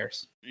drop world.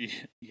 bears.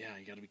 Yeah,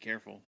 you got to be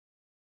careful.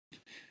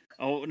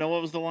 Oh no,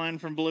 what was the line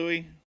from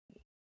Bluey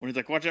when he's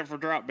like, "Watch out for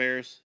drop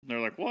bears"? And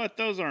they're like, "What?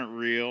 Those aren't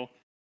real."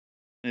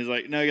 And he's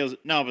like, "No," he goes,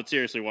 "No, but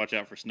seriously, watch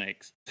out for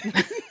snakes."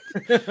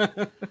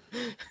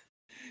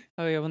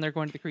 Oh yeah, when they're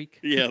going to the creek.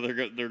 Yeah,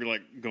 they're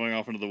like going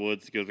off into the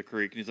woods to go to the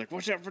creek, and he's like,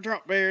 "Watch out for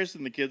drop bears,"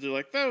 and the kids are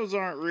like, "Those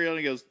aren't real." And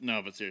he goes,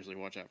 "No, but seriously,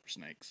 watch out for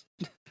snakes."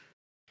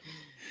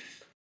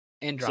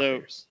 And drop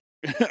bears.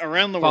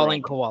 Around the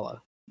Falling world,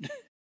 koala.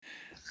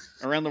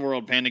 around the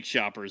world, panic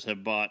shoppers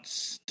have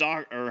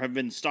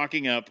been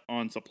stocking up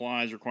on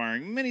supplies,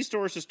 requiring many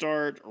stores to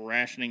start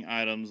rationing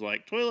items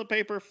like toilet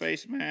paper,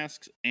 face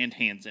masks, and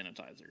hand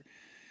sanitizer.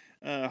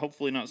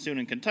 Hopefully, not soon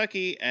in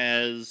Kentucky,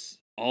 as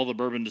all the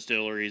bourbon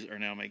distilleries are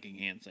now making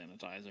hand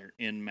sanitizer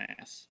in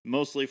mass,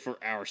 mostly for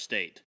our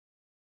state.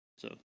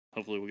 So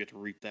hopefully we'll get to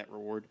reap that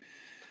reward.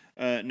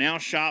 Now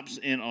shops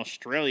in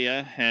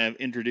Australia have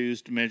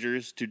introduced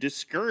measures to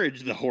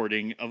discourage the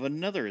hoarding of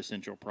another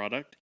essential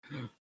product,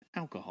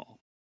 alcohol.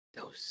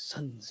 Those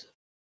sons.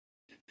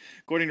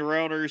 According to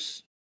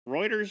Reuters.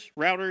 Okay,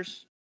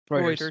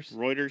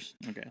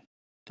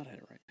 thought I had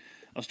it right.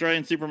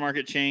 Australian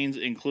supermarket chains,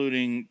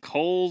 including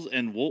Coles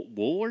and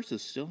Woolworths,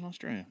 is still in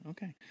Australia.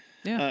 Okay.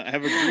 Yeah.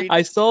 Have agreed.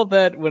 I saw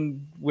that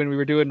when we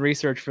were doing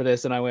research for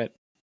this, and I went,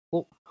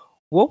 "Well,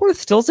 Woolworth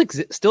still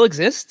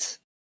exists?"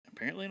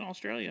 Apparently in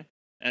Australia.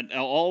 And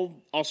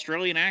all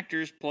Australian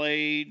actors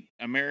play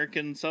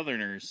American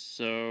Southerners.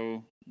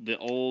 So the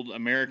old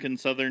American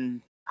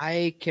Southern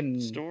I can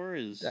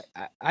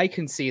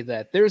see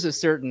that there's a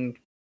certain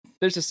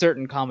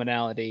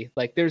commonality.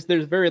 Like there's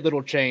very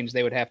little change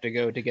they would have to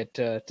go to get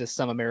to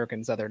some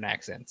American Southern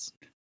accents.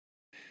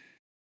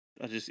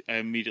 I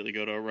immediately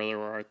go to Where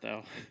Art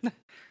Thou? Well,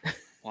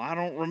 I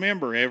don't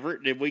remember,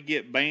 Everett. Did we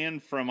get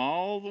banned from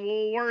all the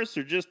Woolworths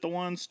or just the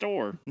one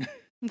store?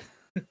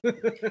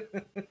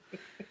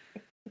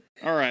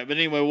 All right, but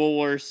anyway,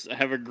 Woolworths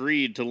have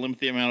agreed to limit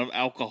the amount of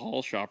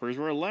alcohol shoppers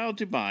were allowed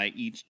to buy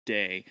each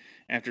day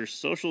after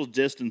social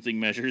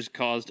distancing measures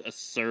caused a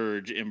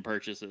surge in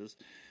purchases.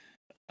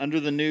 Under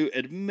the new,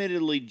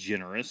 admittedly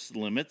generous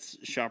limits,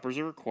 shoppers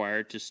are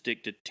required to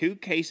stick to 2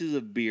 cases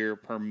of beer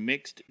per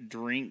mixed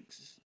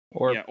drinks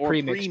or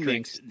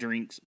pre-mixed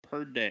drinks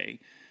per day,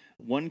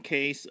 1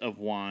 case of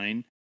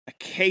wine, a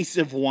case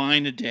of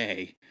wine a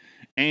day,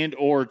 and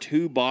or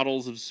 2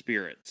 bottles of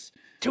spirits.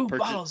 2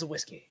 bottles of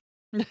whiskey.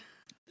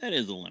 That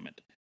is a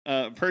limit.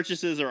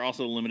 Purchases are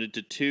also limited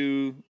to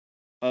 2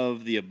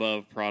 of the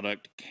above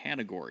product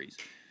categories.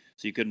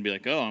 So you couldn't be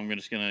like, "Oh, I'm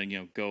just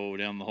gonna go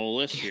down the whole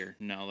list here."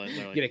 No, that's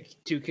like, get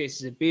 2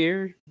 cases of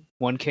beer,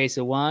 1 case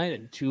of wine,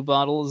 and 2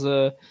 bottles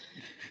of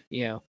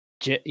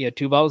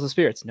 2 bottles of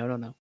spirits.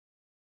 No.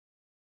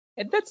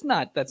 And that's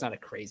not a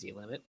crazy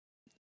limit.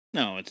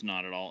 No, it's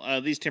not at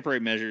all. These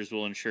temporary measures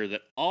will ensure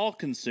that all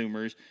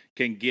consumers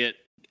can get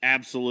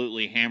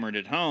absolutely hammered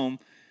at home,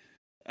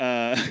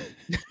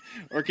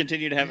 or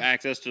continue to have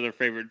access to their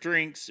favorite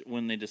drinks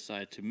when they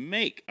decide to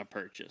make a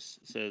purchase,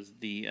 says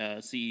the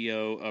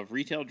CEO of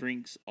Retail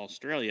Drinks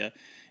Australia,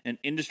 an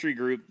industry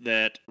group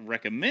that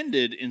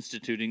recommended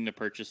instituting the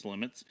purchase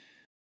limits.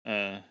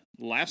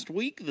 Last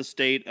week, the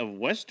state of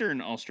Western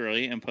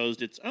Australia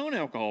imposed its own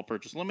alcohol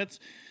purchase limits,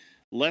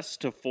 less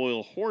to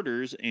foil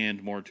hoarders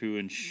and more to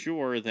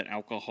ensure that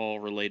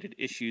alcohol-related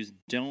issues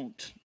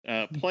don't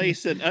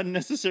place an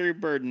unnecessary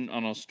burden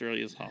on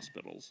Australia's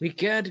hospitals. We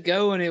can't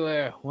go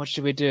anywhere. What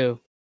should we do?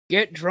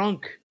 Get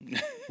drunk.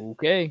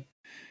 Okay.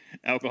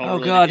 Oh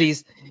God,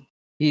 he's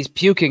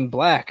puking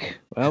black.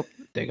 Well,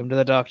 take him to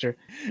the doctor.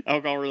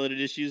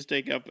 Alcohol-related issues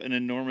take up an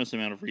enormous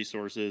amount of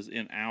resources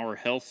in our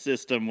health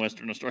system,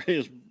 Western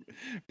Australia's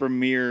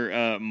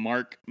Premier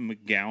Mark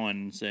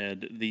McGowan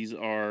said. These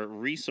are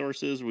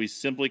resources we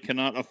simply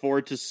cannot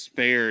afford to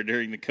spare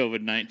during the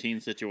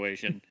COVID-19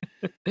 situation.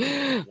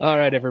 All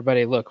right,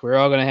 everybody, look, we're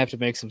all going to have to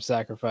make some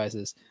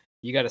sacrifices.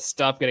 You got to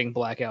stop getting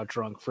blackout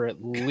drunk for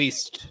at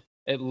least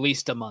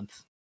a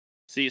month.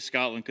 See,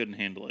 Scotland couldn't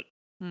handle it.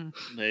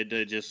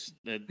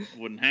 That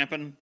wouldn't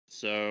happen.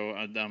 So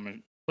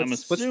I'm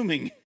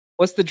assuming.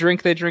 What's the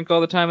drink they drink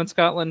all the time in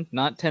Scotland?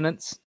 Not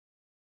Tennent's.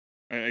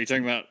 Are you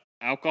talking about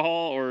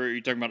alcohol, or are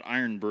you talking about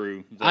Iron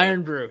Brew?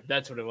 Iron Brew,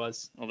 that's what it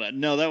was. Oh,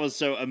 that was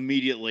so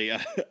immediately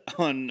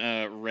on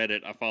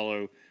Reddit. I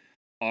follow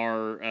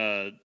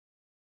our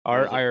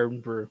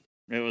Iron Brew.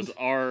 It was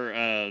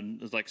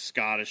it was like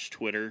Scottish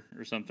Twitter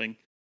or something.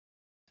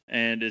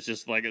 And it's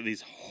just like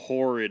these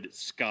horrid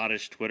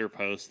Scottish Twitter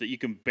posts that you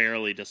can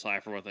barely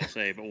decipher what they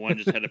say. But one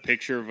just had a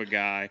picture of a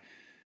guy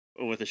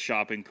with a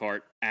shopping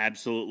cart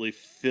absolutely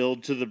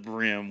filled to the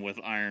brim with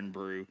Iron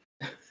Brew.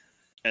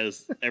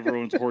 As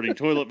everyone's hoarding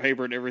toilet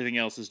paper and everything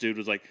else, this dude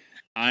was like,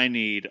 I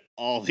need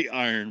all the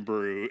Iron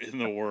Brew in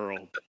the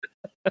world.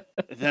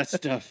 That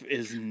stuff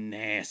is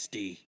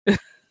nasty.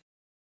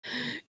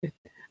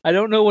 I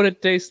don't know what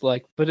it tastes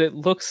like, but it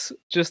looks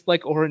just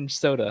like orange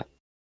soda.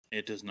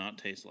 It does not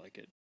taste like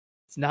it.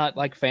 It's not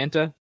like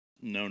Fanta.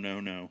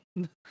 No.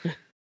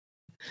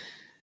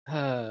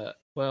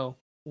 Well,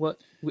 what?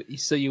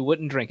 So you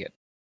wouldn't drink it?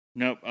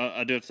 Nope.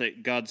 I do have to say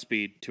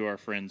Godspeed to our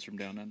friends from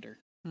down under.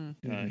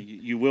 Mm.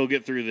 You will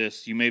get through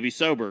this. You may be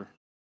sober,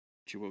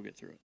 but you will get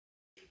through it.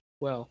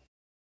 Well,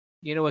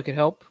 you know what could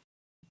help?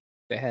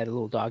 They had a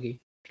little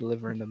doggy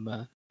delivering them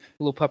a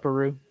little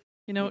pupperoo,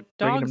 You know,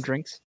 bringing them dogs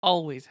drinks.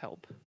 always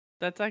help.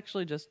 That's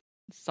actually just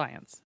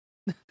science.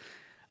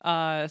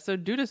 So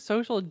due to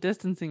social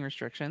distancing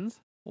restrictions,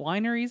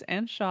 wineries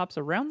and shops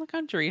around the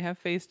country have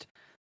faced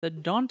the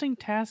daunting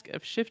task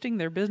of shifting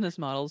their business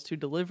models to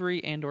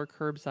delivery and or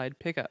curbside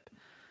pickup.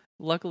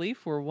 Luckily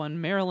for one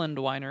Maryland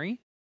winery,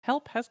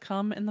 help has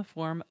come in the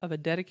form of a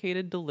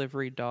dedicated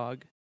delivery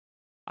dog.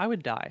 I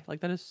would die.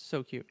 Like, that is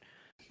so cute.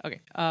 Okay.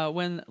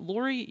 When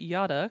Lori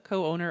Yada,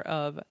 co-owner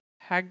of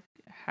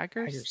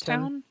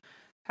Hagerstown's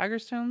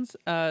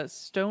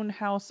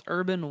Stonehouse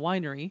Urban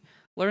Winery,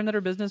 learned that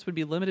her business would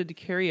be limited to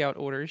carry-out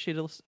orders, she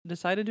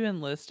decided to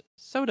enlist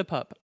Soda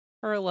Pup,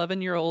 her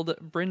 11-year-old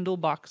brindle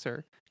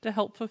boxer, to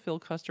help fulfill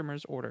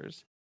customers'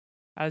 orders.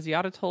 As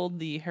Yada told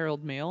the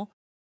Herald Mail,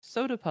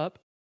 Soda Pup,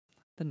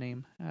 the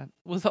name,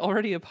 was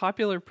already a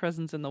popular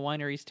presence in the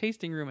winery's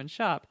tasting room and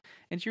shop,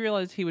 and she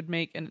realized he would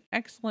make an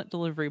excellent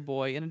delivery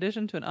boy in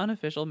addition to an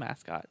unofficial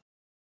mascot.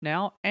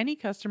 Now, any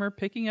customer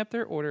picking up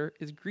their order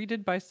is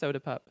greeted by Soda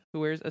Pup, who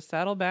wears a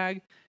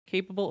saddlebag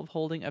capable of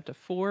holding up to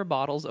 4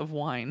 bottles of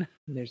wine.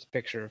 And there's a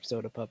picture of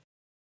Soda Pup.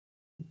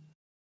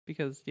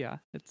 Because, yeah,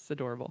 it's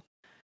adorable.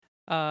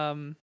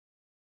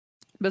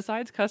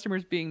 Besides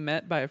customers being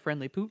met by a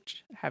friendly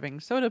pooch, having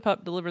Soda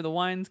Pup deliver the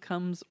wines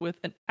comes with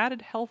an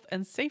added health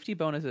and safety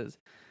bonuses.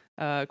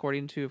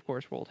 According to, of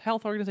course, World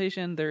Health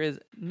Organization, there is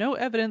no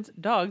evidence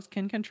dogs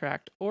can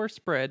contract or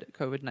spread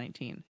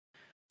COVID-19.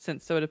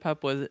 Since Soda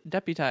Pup was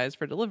deputized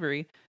for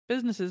delivery,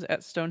 business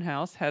at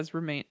Stonehouse has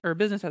remained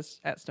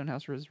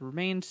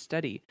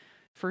steady.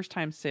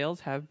 First-time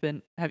sales have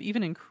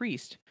even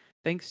increased,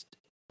 thanks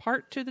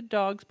part to the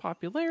dog's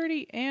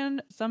popularity,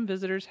 and some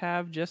visitors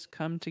have just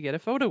come to get a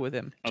photo with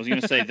him. I was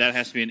going to say that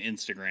has to be an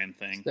Instagram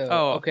thing.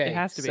 So, okay, it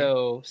has to be.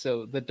 So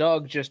the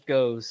dog just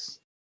goes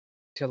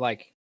to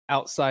like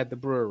outside the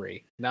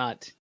brewery,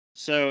 not.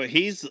 So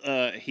he's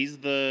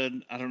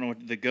the, I don't know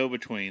what the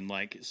go-between,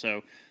 like,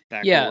 so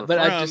back Yeah, where we're but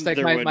I from, just like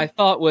there my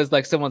thought was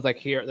like someone's like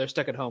here, they're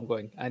stuck at home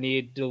going, I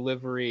need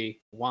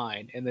delivery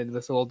wine, and then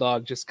this little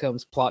dog just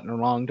comes plotting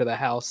along to the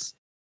house.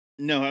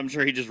 No, I'm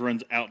sure he just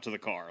runs out to the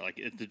car,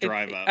 like to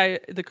drive up.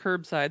 The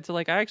curbside. So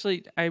like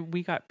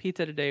we got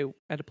pizza today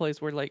at a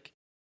place where like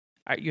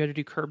you had to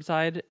do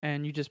curbside,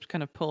 and you just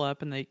kind of pull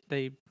up and they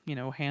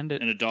hand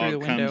it And a through dog the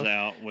window. comes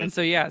out with And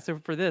so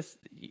for this,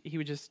 he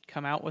would just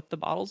come out with the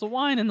bottles of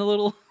wine and the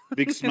little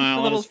big smile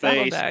on little his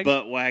face, saddlebag.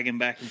 butt wagging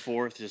back and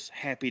forth, just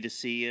happy to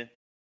see you.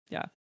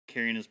 Yeah.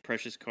 Carrying his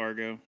precious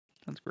cargo.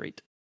 Sounds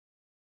great.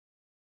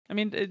 I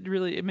mean,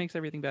 it makes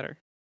everything better,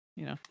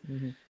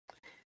 Mm-hmm.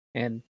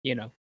 And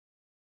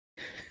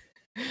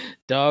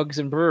dogs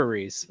and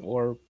breweries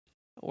or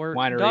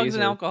wineries dogs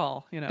and or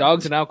alcohol.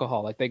 Dogs and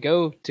alcohol, like they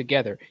go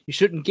together. You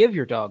shouldn't give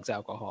your dogs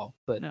alcohol,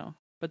 but no,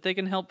 but they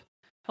can help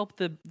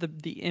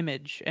the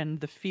image and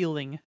the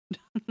feeling.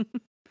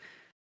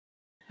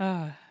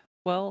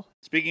 Well,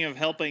 speaking of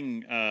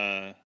helping,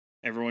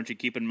 everyone should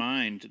keep in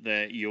mind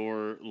that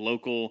your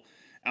local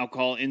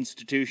alcohol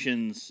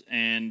institutions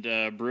and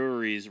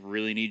breweries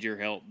really need your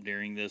help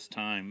during this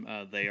time.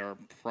 They are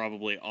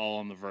probably all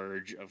on the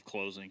verge of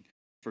closing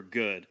for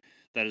good.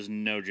 That is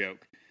no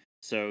joke.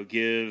 So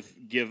give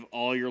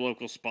all your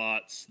local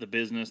spots, the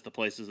business, the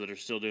places that are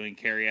still doing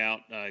carry out,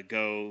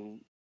 go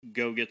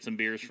get some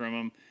beers from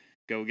them.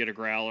 Go get a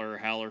growler,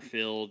 howler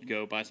filled.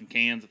 Go buy some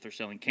cans if they're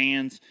selling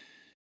cans.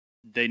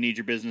 They need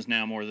your business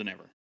now more than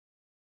ever.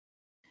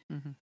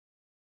 Mm-hmm.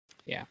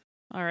 Yeah.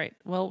 All right.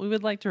 Well, we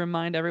would like to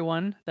remind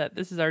everyone that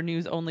this is our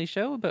news-only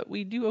show, but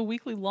we do a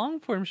weekly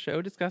long-form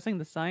show discussing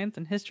the science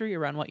and history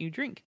around what you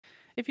drink.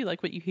 If you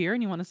like what you hear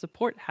and you want to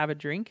support Have a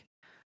Drink,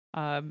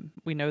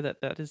 we know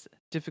that is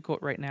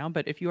difficult right now,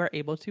 but if you are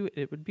able to,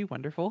 it would be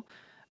wonderful.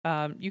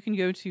 You can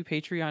go to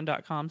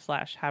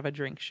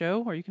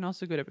patreon.com/haveadrinkshow, or you can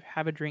also go to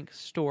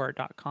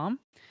haveadrinkstore.com.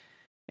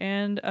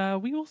 And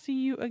we will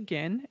see you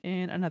again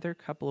in another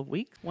couple of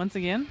weeks. Once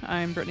again,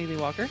 I'm Brittany Lee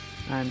Walker.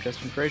 I'm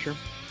Justin Frazier.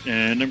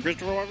 And I'm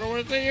Christopher Walker.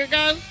 We'll see you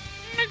guys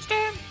next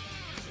time.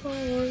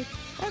 Bye.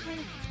 Bye-bye.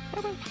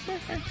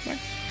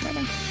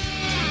 Bye-bye.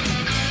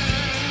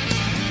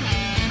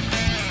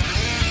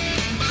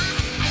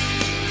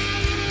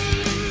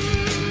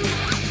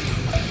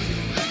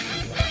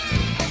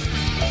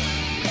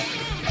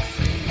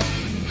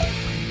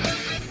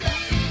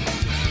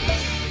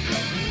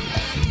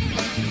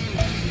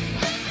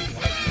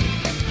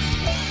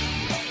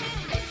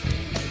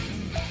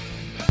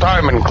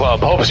 Diamond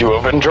Club hopes you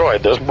have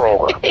enjoyed this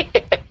program.